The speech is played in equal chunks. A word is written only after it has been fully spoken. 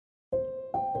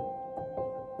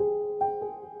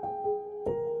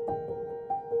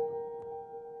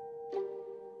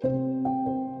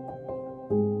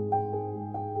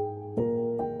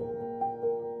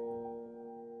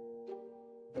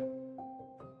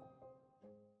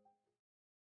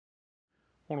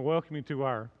I want to welcome you to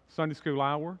our Sunday School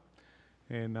Hour,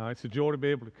 and it's a joy to be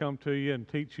able to come to you and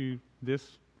teach you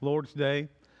this Lord's Day.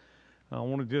 I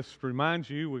want to just remind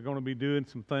you we're going to be doing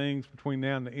some things between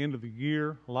now and the end of the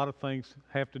year. A lot of things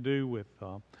have to do with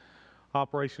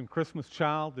Operation Christmas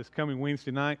Child. This coming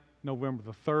Wednesday night, November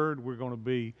the 3rd, we're going to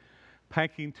be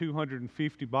packing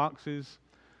 250 boxes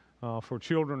for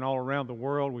children all around the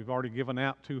world. We've already given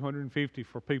out 250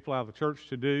 for people out of the church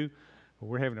to do.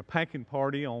 We're having a packing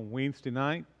party on Wednesday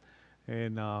night,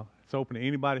 and it's open to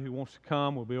anybody who wants to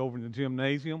come. We'll be over in the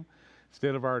gymnasium.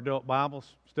 Instead of our adult Bible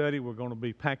study, we're going to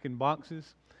be packing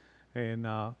boxes, and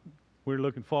we're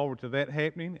looking forward to that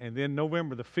happening. And then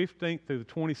November the 15th through the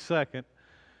 22nd,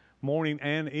 morning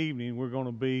and evening, we're going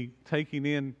to be taking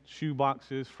in shoe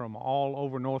boxes from all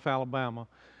over North Alabama.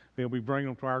 They'll be bringing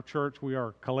them to our church. We are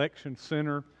a collection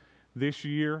center this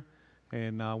year,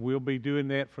 and we'll be doing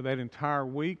that for that entire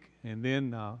week. And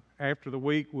then after the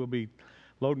week, we'll be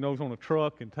loading those on a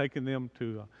truck and taking them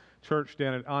to a church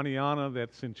down at Aniana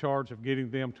that's in charge of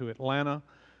getting them to Atlanta,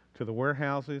 to the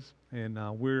warehouses. And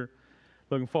we're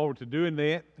looking forward to doing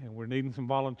that, and we're needing some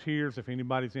volunteers if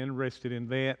anybody's interested in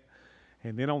that.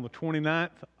 And then on the 29th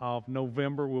of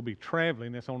November, we'll be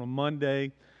traveling. That's on a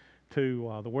Monday,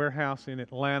 to the warehouse in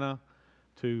Atlanta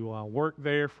to work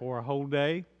there for a whole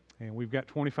day. And we've got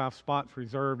 25 spots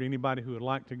reserved. Anybody who would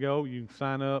like to go, you can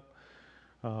sign up.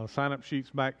 Sign-up sheets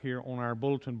back here on our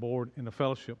bulletin board in the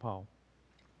fellowship hall.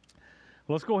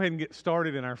 Well, let's go ahead and get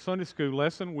started in our Sunday school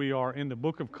lesson. We are in the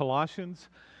book of Colossians,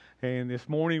 and this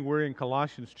morning we're in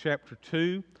Colossians chapter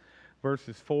 2,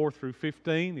 verses 4 through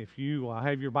 15. If you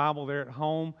have your Bible there at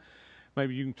home,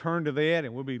 maybe you can turn to that,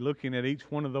 and we'll be looking at each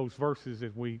one of those verses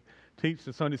as we teach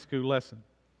the Sunday school lesson.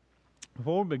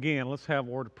 Before we begin, let's have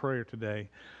a word of prayer today.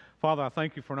 Father, I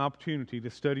thank you for an opportunity to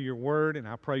study your word, and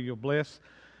I pray you'll bless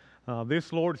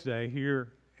this Lord's Day here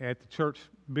at the church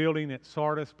building at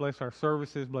Sardis. Bless our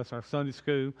services, bless our Sunday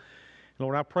school.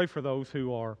 Lord, I pray for those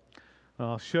who are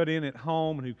shut in at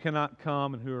home and who cannot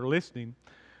come and who are listening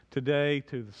today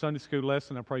to the Sunday school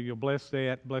lesson. I pray you'll bless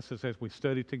that, bless us as we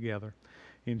study together.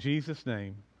 In Jesus'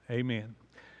 name, amen.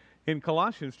 In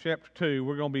Colossians chapter 2,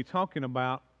 we're going to be talking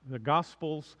about the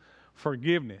gospel's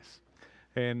forgiveness.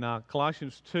 In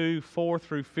Colossians 2, 4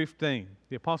 through 15,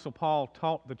 the Apostle Paul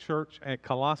taught the church at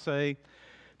Colossae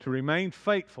to remain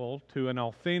faithful to an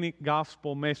authentic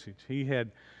gospel message. He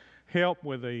had helped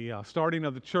with the starting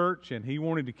of the church, and he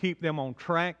wanted to keep them on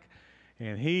track,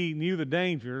 and he knew the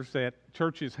dangers that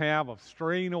churches have of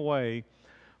straying away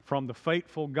from the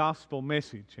faithful gospel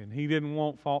message, and he didn't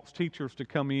want false teachers to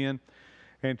come in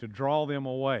and to draw them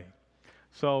away.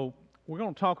 So we're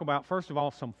going to talk about, first of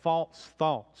all, some false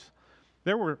thoughts.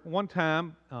 There were one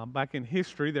time back in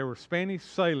history, there were Spanish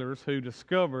sailors who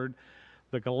discovered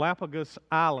the Galapagos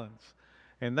Islands,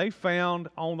 and they found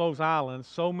on those islands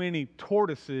so many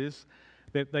tortoises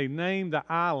that they named the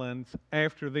islands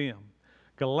after them.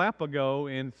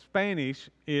 Galapagos in Spanish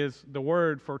is the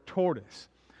word for tortoise.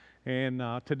 And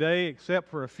today, except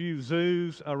for a few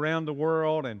zoos around the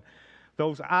world, and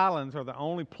those islands are the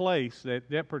only place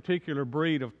that that particular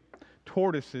breed of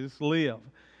tortoises live.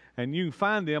 And you can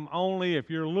find them only if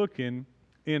you're looking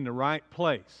in the right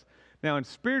place. Now, in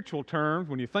spiritual terms,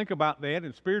 when you think about that,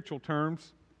 in spiritual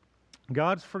terms,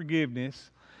 God's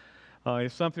forgiveness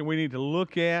is something we need to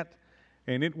look at,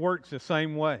 and it works the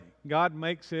same way. God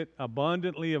makes it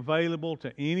abundantly available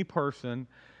to any person,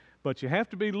 but you have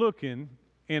to be looking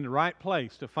in the right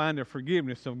place to find the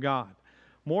forgiveness of God.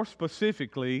 More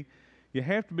specifically, you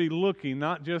have to be looking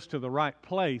not just to the right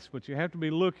place, but you have to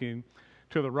be looking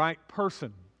to the right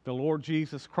person, the Lord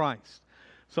Jesus Christ.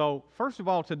 So, first of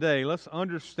all today, let's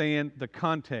understand the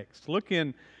context. Look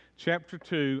in chapter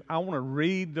 2. I want to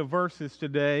read the verses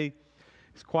today.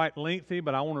 It's quite lengthy,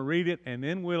 but I want to read it, and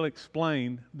then we'll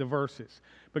explain the verses.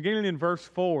 Beginning in verse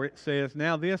 4, it says,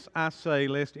 "Now this I say,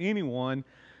 lest anyone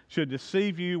should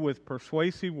deceive you with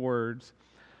persuasive words.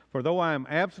 For though I am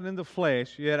absent in the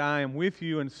flesh, yet I am with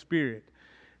you in spirit,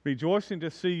 rejoicing to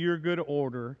see your good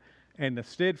order and the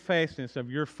steadfastness of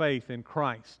your faith in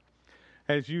Christ.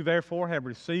 As you therefore have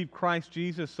received Christ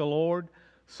Jesus the Lord,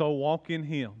 so walk in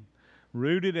him,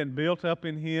 rooted and built up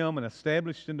in him and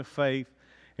established in the faith,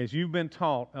 as you've been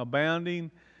taught, abounding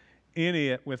in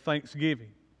it with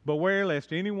thanksgiving. Beware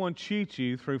lest anyone cheat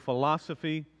you through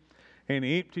philosophy and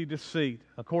empty deceit,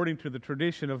 according to the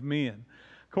tradition of men,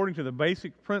 according to the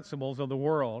basic principles of the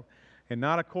world, and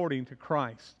not according to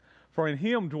Christ. For in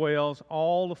him dwells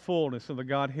all the fullness of the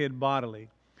Godhead bodily.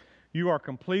 You are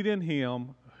complete in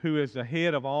him, who is the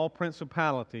head of all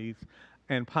principalities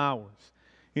and powers.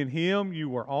 In him you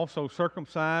were also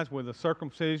circumcised with a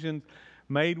circumcision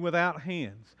made without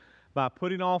hands, by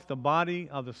putting off the body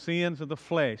of the sins of the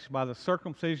flesh by the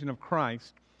circumcision of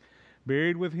Christ,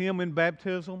 buried with him in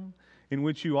baptism, in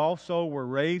which you also were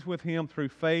raised with him through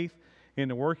faith in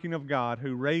the working of God,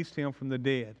 who raised him from the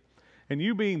dead. And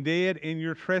you being dead in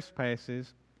your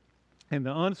trespasses and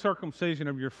the uncircumcision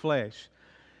of your flesh,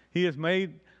 he has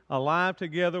made alive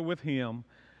together with him,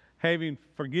 having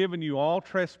forgiven you all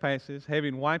trespasses,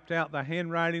 having wiped out the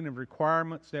handwriting of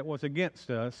requirements that was against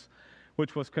us,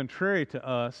 which was contrary to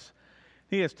us.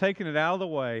 He has taken it out of the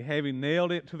way, having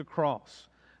nailed it to the cross.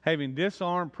 Having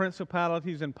disarmed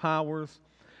principalities and powers,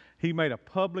 he made a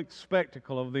public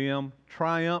spectacle of them,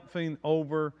 triumphing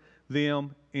over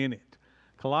them in it.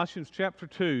 Colossians chapter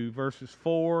 2, verses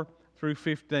 4 through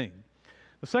 15.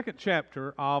 The second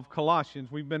chapter of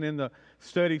Colossians, we've been in the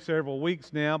study several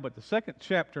weeks now, but the second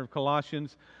chapter of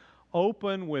Colossians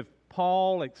opened with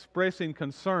Paul expressing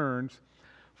concerns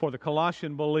for the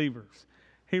Colossian believers.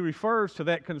 He refers to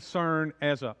that concern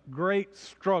as a great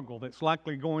struggle that's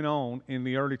likely going on in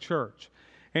the early church.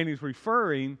 And he's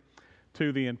referring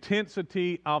to the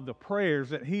intensity of the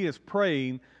prayers that he is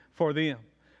praying for them.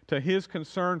 To his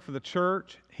concern for the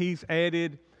church, he's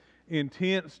added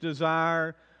intense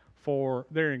desire for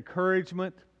their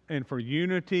encouragement and for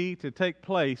unity to take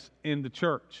place in the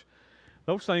church.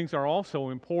 Those things are also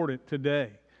important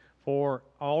today for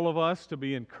all of us to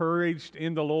be encouraged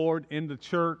in the Lord, in the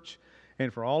church,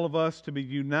 and for all of us to be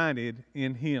united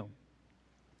in him.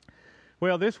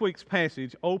 Well, this week's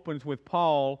passage opens with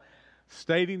Paul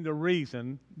stating the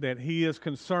reason that he is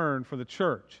concerned for the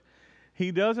church.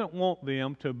 He doesn't want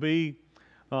them to be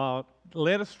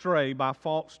led astray by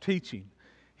false teaching.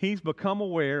 He's become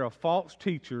aware of false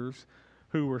teachers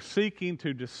who were seeking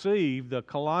to deceive the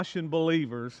Colossian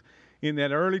believers in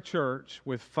that early church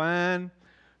with fine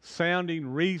sounding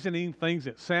reasoning, things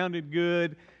that sounded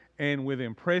good, and with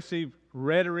impressive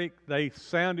rhetoric. They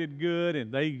sounded good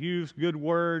and they used good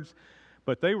words,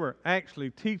 but they were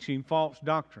actually teaching false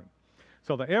doctrine.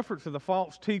 So the efforts of the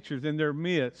false teachers in their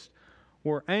midst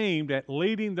were aimed at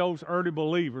leading those early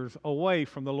believers away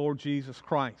from the Lord Jesus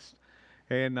Christ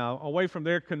and away from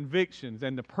their convictions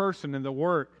and the person and the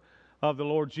work of the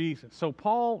Lord Jesus. So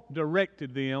Paul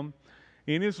directed them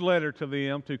in his letter to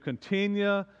them to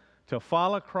continue to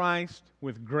follow Christ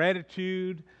with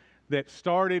gratitude that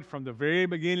started from the very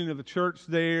beginning of the church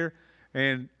there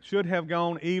and should have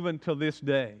gone even to this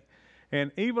day.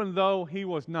 And even though he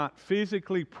was not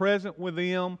physically present with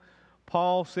them,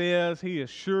 Paul says he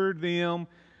assured them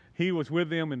he was with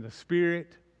them in the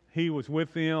Spirit. He was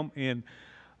with them in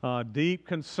deep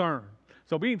concern.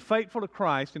 So being faithful to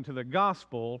Christ and to the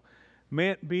gospel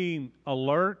meant being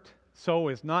alert so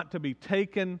as not to be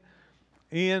taken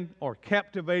in or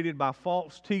captivated by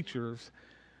false teachers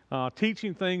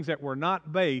teaching things that were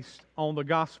not based on the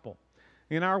gospel.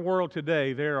 In our world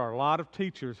today, there are a lot of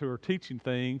teachers who are teaching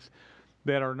things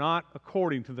that are not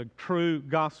according to the true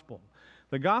gospel.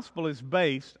 The gospel is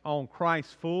based on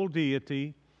Christ's full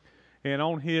deity and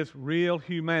on his real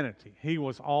humanity. He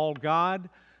was all God,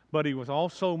 but he was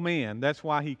also man. That's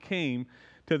why he came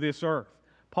to this earth.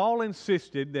 Paul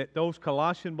insisted that those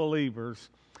Colossian believers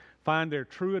find their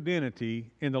true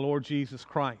identity in the Lord Jesus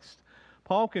Christ.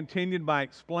 Paul continued by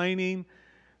explaining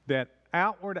that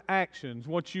outward actions,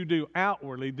 what you do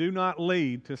outwardly, do not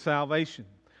lead to salvation.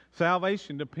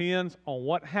 Salvation depends on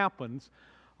what happens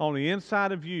on the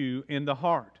inside of you in the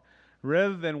heart,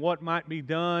 rather than what might be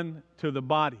done to the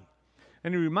body.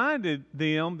 And he reminded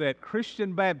them that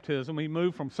Christian baptism, he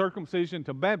moved from circumcision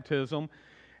to baptism,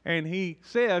 and he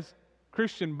says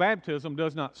Christian baptism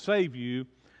does not save you.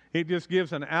 It just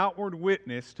gives an outward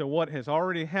witness to what has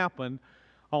already happened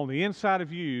on the inside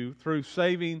of you through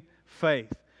saving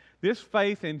faith. This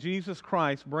faith in Jesus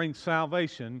Christ brings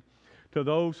salvation to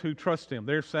those who trust him.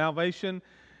 There's salvation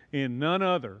in none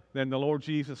other than the Lord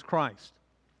Jesus Christ.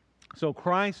 So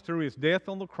Christ, through his death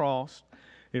on the cross,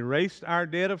 erased our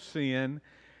debt of sin,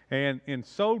 and in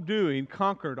so doing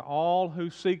conquered all who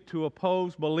seek to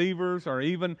oppose believers or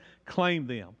even claim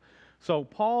them. So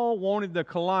Paul wanted the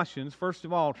Colossians, first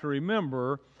of all, to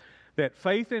remember that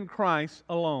faith in Christ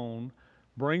alone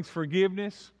brings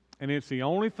forgiveness, and it's the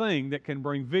only thing that can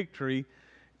bring victory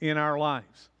in our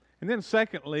lives. And then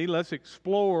secondly, let's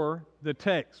explore the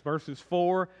text, verses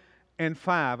 4 and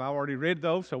 5. I already read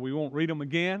those, so we won't read them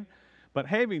again. But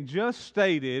having just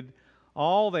stated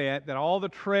all that all the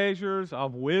treasures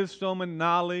of wisdom and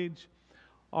knowledge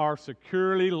are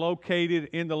securely located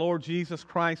in the Lord Jesus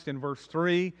Christ in verse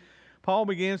 3, Paul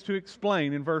begins to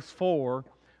explain in verse 4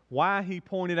 why he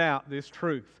pointed out this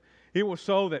truth. It was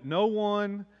so that no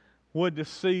one would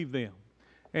deceive them.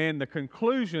 And the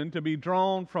conclusion to be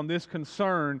drawn from this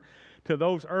concern to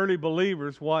those early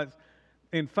believers was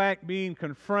in fact, being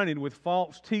confronted with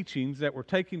false teachings that were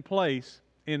taking place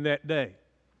in that day.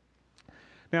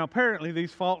 Now, apparently,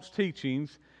 these false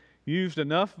teachings used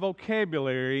enough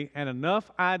vocabulary and enough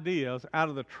ideas out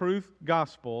of the truth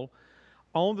gospel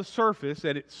on the surface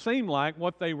that it seemed like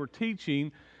what they were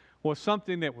teaching was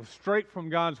something that was straight from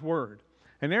God's Word.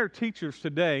 And there are teachers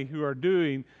today who are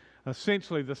doing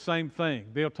essentially the same thing.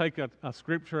 They'll take a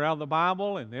scripture out of the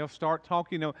Bible and they'll start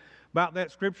talking about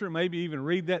that scripture, maybe even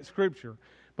read that scripture.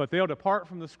 But they'll depart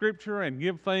from the scripture and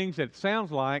give things that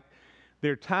sounds like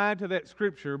they're tied to that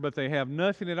scripture, but they have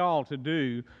nothing at all to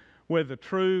do with the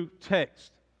true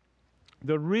text.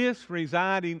 The risk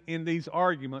residing in these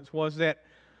arguments was that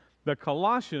the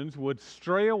Colossians would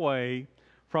stray away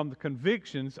from the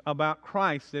convictions about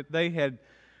Christ that they had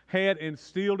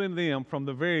instilled in them from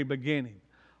the very beginning.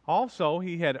 Also,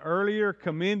 he had earlier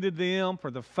commended them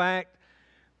for the fact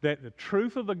that the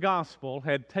truth of the gospel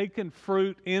had taken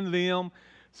fruit in them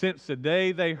since the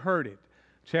day they heard it.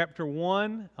 Chapter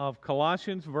 1 of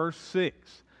Colossians, verse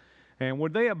 6. And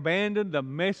would they abandon the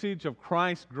message of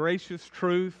Christ's gracious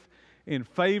truth in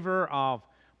favor of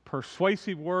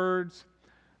persuasive words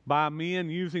by men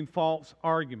using false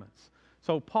arguments?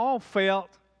 So Paul felt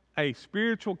a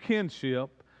spiritual kinship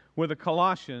with the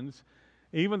Colossians,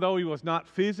 even though he was not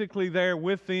physically there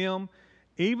with them.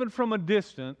 Even from a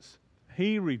distance,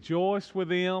 he rejoiced with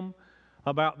them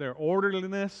about their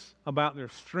orderliness, about their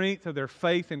strength of their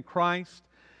faith in Christ.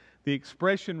 The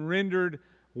expression rendered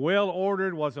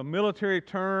well-ordered was a military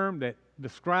term that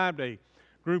described a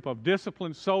group of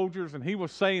disciplined soldiers, and he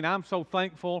was saying, I'm so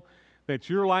thankful that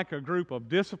you're like a group of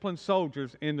disciplined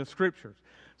soldiers in the Scriptures.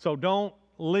 So don't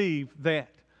leave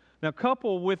that. Now,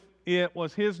 coupled with it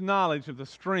was his knowledge of the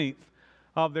strength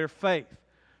of their faith.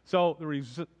 So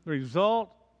the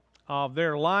result of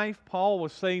their life, Paul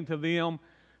was saying to them,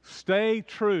 stay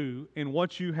true in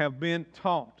what you have been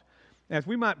taught. As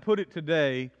we might put it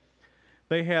today,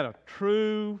 they had a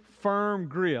true, firm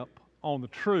grip on the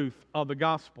truth of the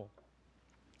gospel.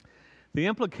 The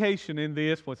implication in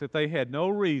this was that they had no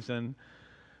reason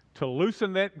to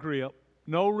loosen that grip,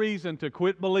 no reason to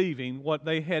quit believing what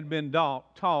they had been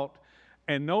taught,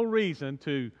 and no reason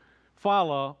to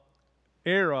follow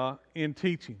error in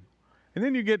teaching. And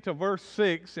then you get to verse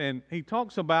 6, and he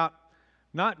talks about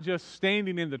not just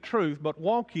standing in the truth, but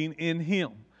walking in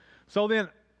Him. So then,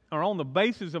 or on the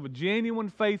basis of a genuine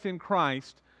faith in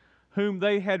Christ, whom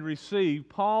they had received,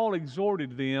 Paul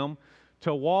exhorted them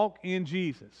to walk in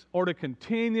Jesus, or to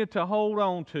continue to hold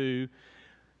on to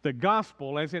the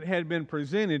gospel as it had been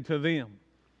presented to them.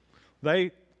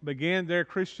 They began their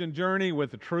Christian journey with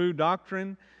the true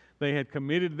doctrine. They had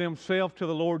committed themselves to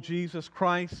the Lord Jesus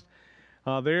Christ.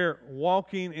 Their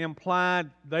walking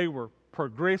implied they were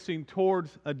progressing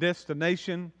towards a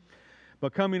destination.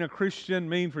 Becoming a Christian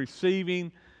means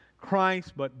receiving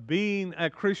Christ, but being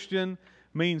a Christian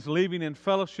means living in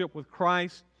fellowship with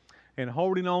Christ and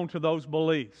holding on to those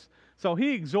beliefs. So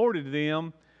he exhorted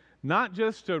them not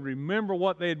just to remember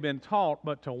what they had been taught,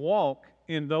 but to walk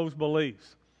in those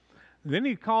beliefs. Then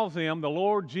he calls him the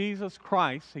Lord Jesus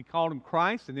Christ. He called him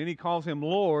Christ, and then he calls him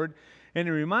Lord, and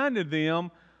he reminded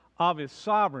them of His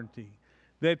sovereignty,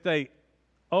 that they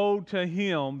owed to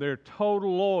Him their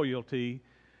total loyalty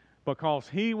because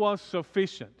He was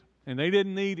sufficient, and they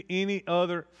didn't need any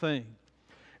other thing.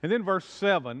 And then verse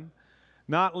 7,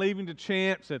 not leaving to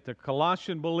chance that the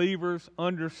Colossian believers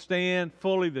understand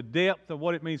fully the depth of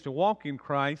what it means to walk in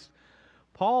Christ,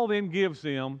 Paul then gives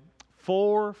them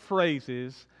 4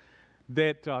 phrases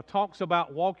that talks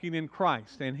about walking in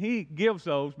Christ. And he gives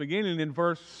those beginning in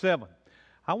verse 7.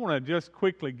 I want to just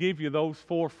quickly give you those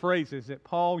 4 phrases that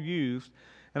Paul used,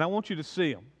 and I want you to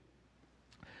see them.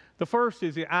 The first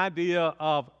is the idea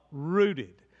of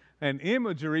rooted, an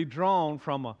imagery drawn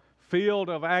from a field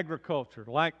of agriculture,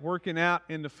 like working out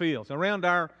in the fields. Around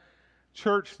our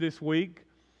church this week,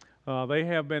 they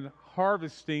have been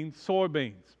harvesting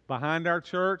soybeans behind our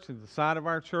church and the side of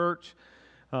our church.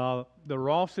 The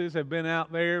Rosses have been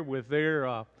out there with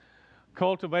their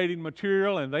cultivating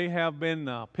material, and they have been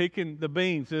picking the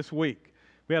beans this week.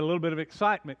 We had a little bit of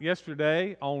excitement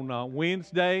yesterday on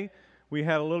Wednesday. We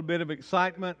had a little bit of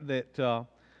excitement that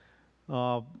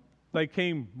they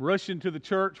came rushing to the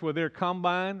church with their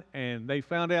combine, and they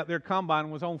found out their combine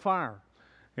was on fire.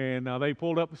 And they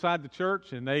pulled up beside the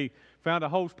church, and they found a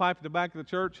hose pipe at the back of the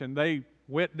church, and they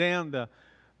wet down the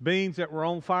beans that were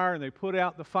on fire, and they put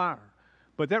out the fire.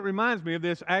 But that reminds me of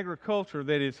this agriculture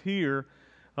that is here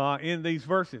in these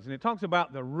verses. And it talks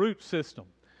about the root system.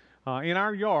 In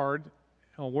our yard,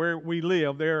 where we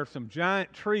live, there are some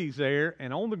giant trees there,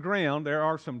 and on the ground there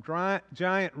are some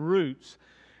giant roots.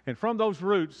 And from those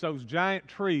roots, those giant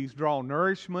trees draw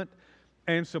nourishment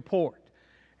and support.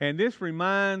 And this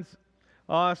reminds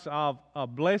us of a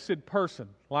blessed person.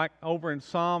 Like over in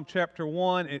Psalm chapter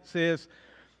 1, it says,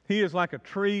 he is like a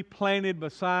tree planted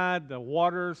beside the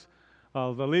waters,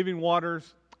 the living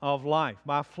waters of life,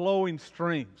 by flowing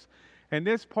streams. And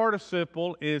this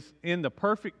participle is in the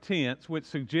perfect tense, which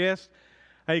suggests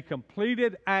a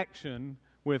completed action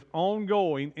with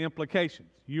ongoing implications.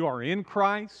 You are in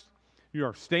Christ, you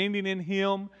are standing in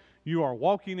Him, you are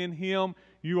walking in Him,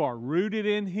 you are rooted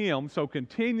in Him, so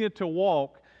continue to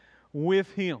walk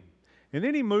with Him. And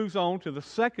then he moves on to the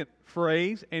second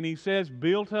phrase, and he says,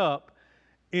 built up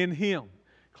in Him.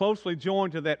 Closely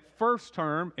joined to that first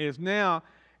term is now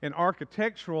an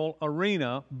architectural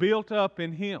arena, built up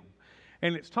in Him.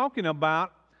 And it's talking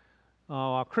about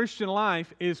a Christian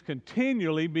life is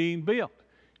continually being built.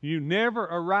 You never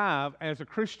arrive as a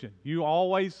Christian. You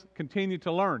always continue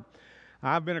to learn.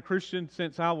 I've been a Christian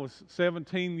since I was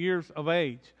 17 years of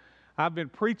age. I've been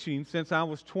preaching since I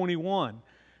was 21.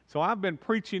 So I've been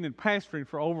preaching and pastoring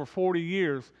for over 40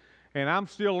 years, and I'm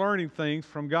still learning things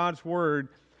from God's Word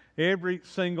every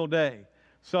single day.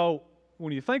 So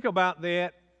when you think about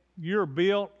that, you're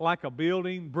built like a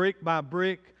building, brick by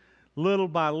brick, little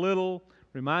by little.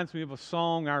 Reminds me of a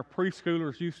song our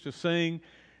preschoolers used to sing.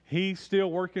 He's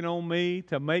still working on me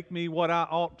to make me what I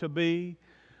ought to be.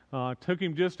 Took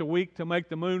him just a week to make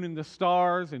the moon and the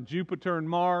stars and Jupiter and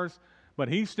Mars, but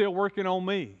He's still working on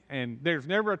me. And there's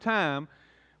never a time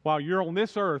while you're on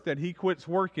this earth that He quits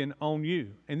working on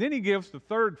you. And then he gives the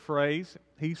third phrase.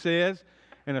 He says,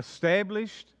 and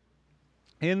established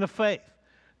in the faith.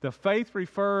 The faith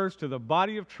refers to the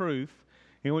body of truth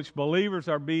in which believers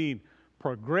are being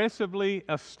progressively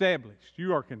established.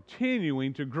 You are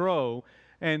continuing to grow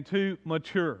and to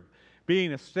mature.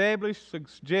 Being established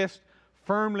suggests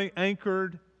firmly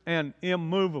anchored and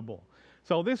immovable.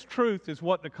 So this truth is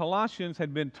what the Colossians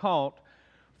had been taught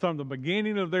from the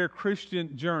beginning of their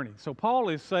Christian journey. So Paul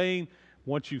is saying,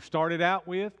 what you started out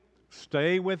with,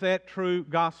 stay with that true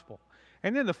gospel.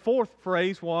 And then the fourth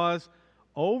phrase was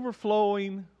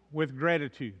overflowing with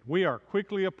gratitude. We are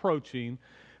quickly approaching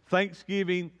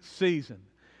Thanksgiving season.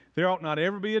 There ought not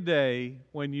ever be a day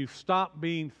when you stop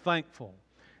being thankful.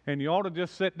 And you ought to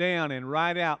just sit down and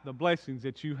write out the blessings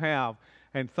that you have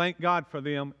and thank God for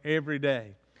them every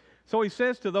day. So he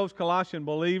says to those Colossian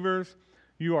believers,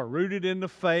 you are rooted in the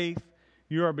faith,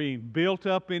 you are being built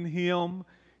up in Him,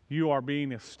 you are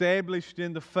being established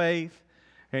in the faith,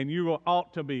 and you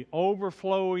ought to be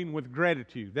overflowing with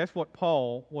gratitude. That's what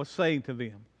Paul was saying to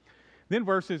them. Then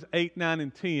verses 8, 9,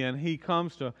 and 10, he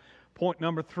comes to point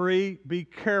number 3, be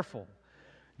careful.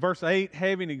 Verse 8,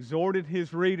 having exhorted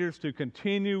his readers to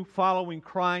continue following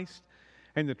Christ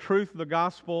and the truth of the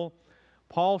gospel,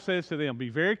 Paul says to them, be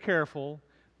very careful,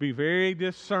 be very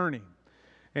discerning,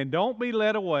 and don't be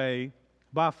led away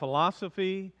by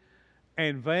philosophy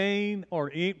and vain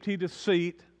or empty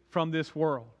deceit from this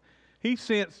world. He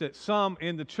sensed that some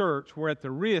in the church were at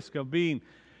the risk of being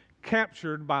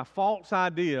captured by false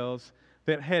ideas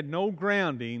that had no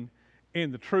grounding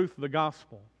in the truth of the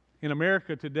gospel. In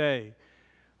America today,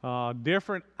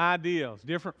 different ideas,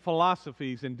 different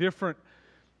philosophies, and different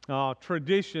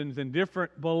traditions and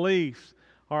different beliefs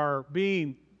are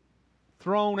being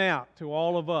thrown out to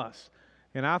all of us.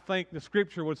 And I think the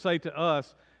Scripture would say to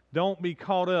us, don't be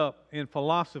caught up in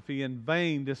philosophy and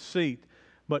vain deceit,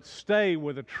 but stay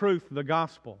with the truth of the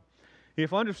gospel.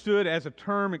 If understood as a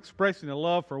term expressing a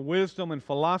love for wisdom and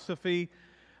philosophy,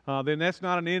 then that's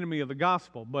not an enemy of the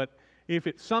gospel. But if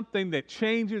it's something that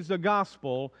changes the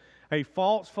gospel, a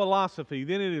false philosophy,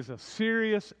 then it is a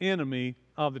serious enemy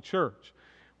of the church.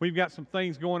 We've got some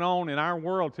things going on in our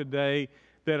world today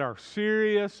that are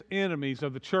serious enemies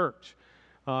of the church.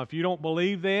 If you don't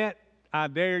believe that, I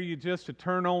dare you just to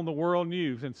turn on the world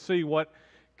news and see what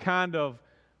kind of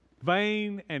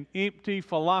vain and empty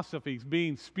philosophies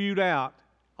being spewed out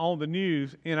on the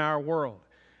news in our world.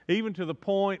 Even to the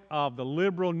point of the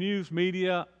liberal news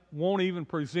media won't even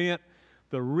present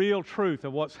the real truth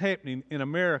of what's happening in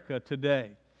America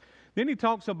today. Then he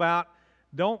talks about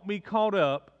don't be caught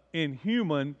up in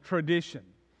human tradition.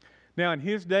 Now in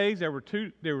his days there were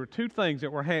two things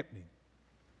that were happening.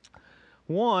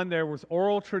 One, there was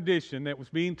oral tradition that was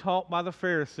being taught by the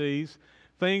Pharisees,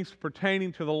 things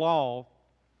pertaining to the law.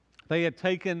 They had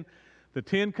taken the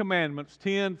 10 Commandments,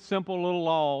 10 simple little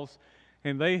laws,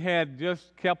 and they had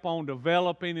just kept on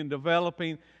developing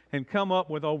and come up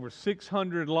with over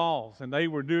 600 laws. And they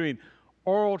were doing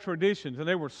oral traditions, and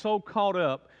they were so caught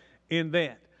up in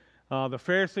that. The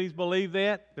Pharisees believed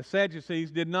that. The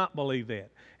Sadducees did not believe that.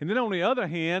 And then on the other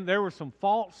hand, there were some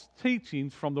false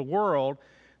teachings from the world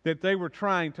that they were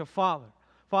trying to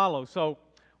follow. So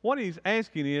what he's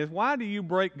asking is, why do you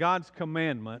break God's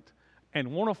commandment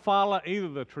and want to follow either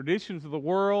the traditions of the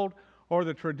world or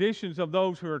the traditions of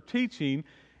those who are teaching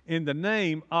in the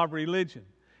name of religion?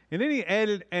 And then he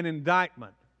added an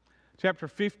indictment. Chapter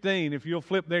 15, if you'll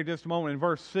flip there just a moment, in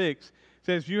verse 6,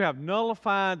 says, you have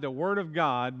nullified the word of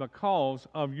God because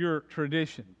of your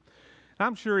tradition.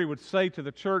 I'm sure he would say to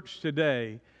the church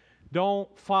today, don't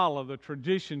follow the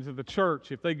traditions of the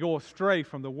church if they go astray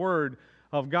from the word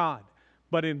of God.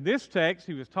 But in this text,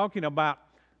 he was talking about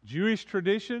Jewish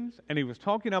traditions and he was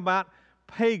talking about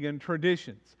pagan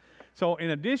traditions. So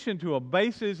in addition to a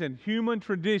basis in human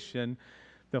tradition,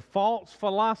 the false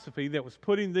philosophy that was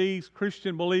putting these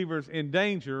Christian believers in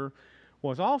danger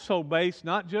was also based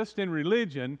not just in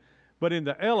religion, but in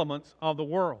the elements of the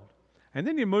world. And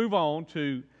then you move on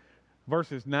to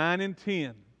verses 9 and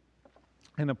 10.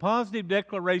 And a positive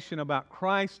declaration about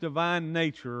Christ's divine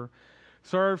nature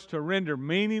serves to render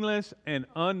meaningless and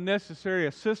unnecessary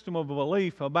a system of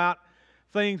belief about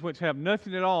things which have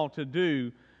nothing at all to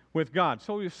do with God.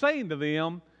 So he's saying to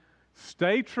them,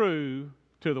 stay true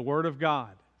to the Word of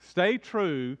God. Stay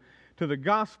true to the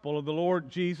gospel of the Lord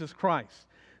Jesus Christ.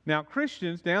 Now,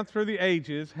 Christians down through the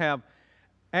ages have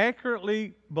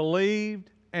accurately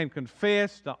believed and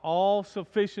confessed the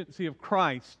all-sufficiency of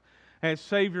Christ as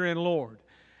Savior and Lord.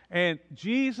 And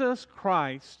Jesus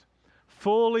Christ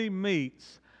fully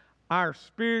meets our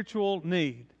spiritual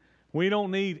need. We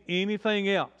don't need anything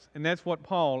else. And that's what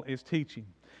Paul is teaching.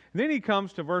 And then he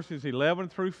comes to verses 11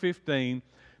 through 15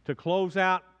 to close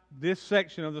out this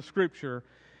section of the Scripture.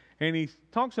 And he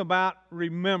talks about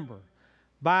remember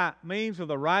by means of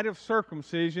the rite of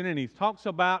circumcision. And he talks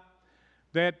about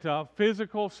that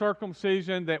physical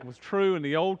circumcision that was true in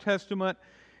the Old Testament.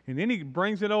 And then he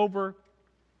brings it over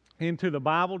into the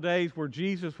Bible days where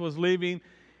Jesus was living.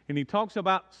 And he talks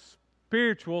about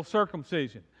spiritual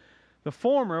circumcision. The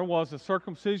former was the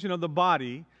circumcision of the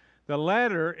body. The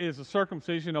latter is the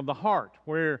circumcision of the heart,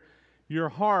 where your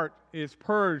heart is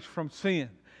purged from sin.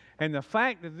 And the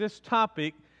fact that this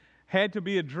topic had to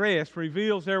be addressed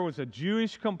reveals there was a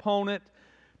Jewish component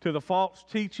to the false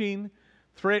teaching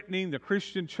threatening the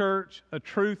Christian church, a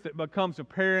truth that becomes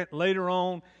apparent later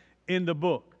on in the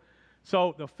book.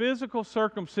 So the physical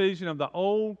circumcision of the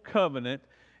Old Covenant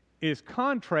is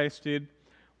contrasted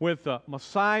with the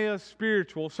Messiah's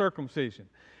spiritual circumcision.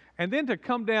 And then to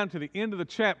come down to the end of the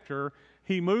chapter,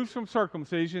 he moves from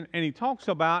circumcision and he talks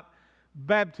about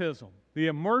baptism, the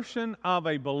immersion of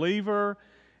a believer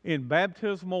in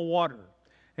baptismal water.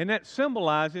 And that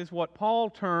symbolizes what Paul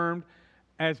termed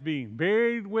as being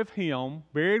buried with Him,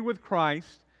 buried with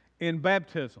Christ in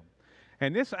baptism.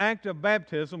 And this act of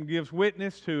baptism gives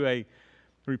witness to a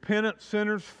repentant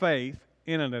sinner's faith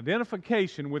in an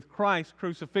identification with Christ's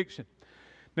crucifixion.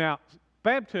 Now,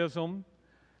 baptism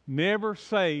never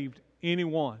saved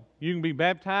anyone. You can be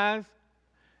baptized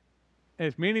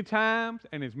as many times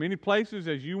and as many places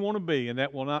as you want to be, and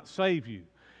that will not save you.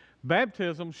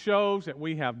 Baptism shows that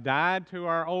we have died to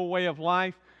our old way of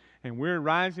life and we're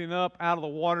rising up out of the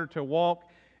water to walk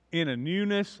in a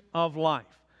newness of life.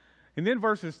 And then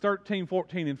verses 13,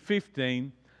 14, and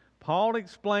 15, Paul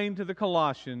explained to the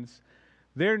Colossians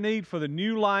their need for the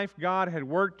new life God had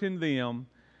worked in them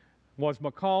was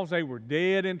because they were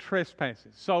dead in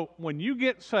trespasses. So when you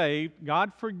get saved,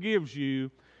 God forgives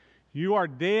you. You are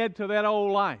dead to that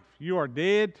old life. You are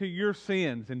dead to your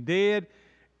sins and dead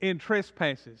in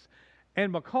trespasses.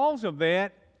 And because of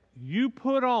that, you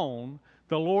put on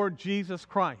the Lord Jesus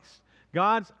Christ.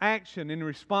 God's action in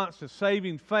response to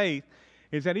saving faith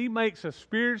is that He makes us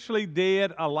spiritually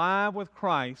dead alive with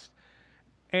Christ,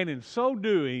 and in so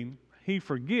doing, He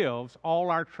forgives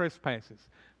all our trespasses.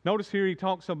 Notice here he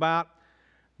talks about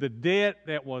the debt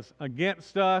that was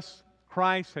against us.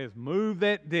 Christ has moved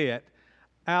that debt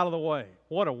out of the way.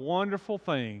 What a wonderful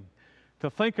thing to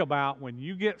think about when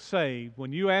you get saved,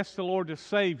 when you ask the Lord to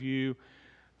save you.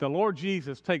 The Lord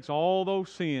Jesus takes all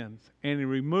those sins and He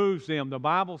removes them. The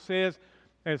Bible says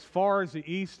as far as the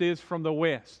east is from the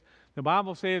west. The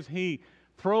Bible says He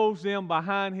throws them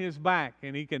behind His back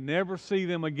and He can never see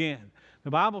them again.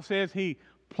 The Bible says He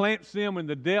plants them in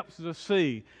the depths of the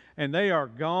sea and they are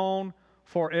gone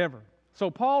forever.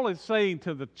 So Paul is saying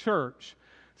to the church,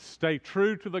 stay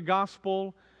true to the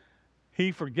gospel.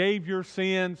 He forgave your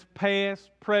sins, past,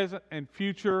 present, and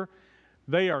future.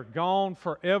 They are gone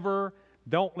forever.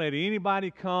 Don't let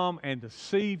anybody come and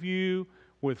deceive you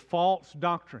with false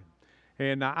doctrine.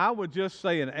 And I would just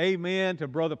say an amen to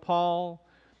Brother Paul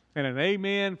and an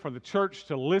amen for the church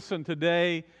to listen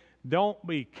today. Don't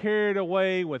be carried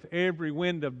away with every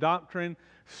wind of doctrine.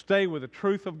 Stay with the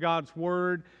truth of God's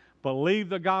Word. believe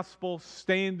the gospel,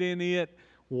 stand in it,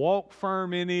 walk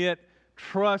firm in it,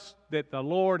 trust that the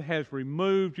Lord has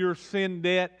removed your sin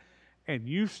debt, and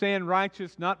you stand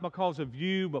righteous not because of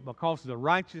you, but because of the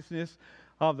righteousness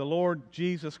of the Lord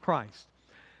Jesus Christ.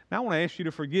 Now, I want to ask you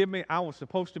to forgive me. I was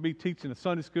supposed to be teaching a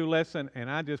Sunday school lesson,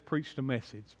 and I just preached a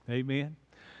message. Amen.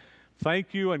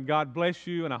 Thank you, and God bless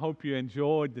you, and I hope you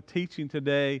enjoyed the teaching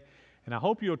today, and I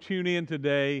hope you'll tune in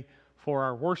today for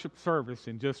our worship service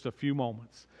in just a few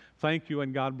moments. Thank you,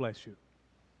 and God bless you.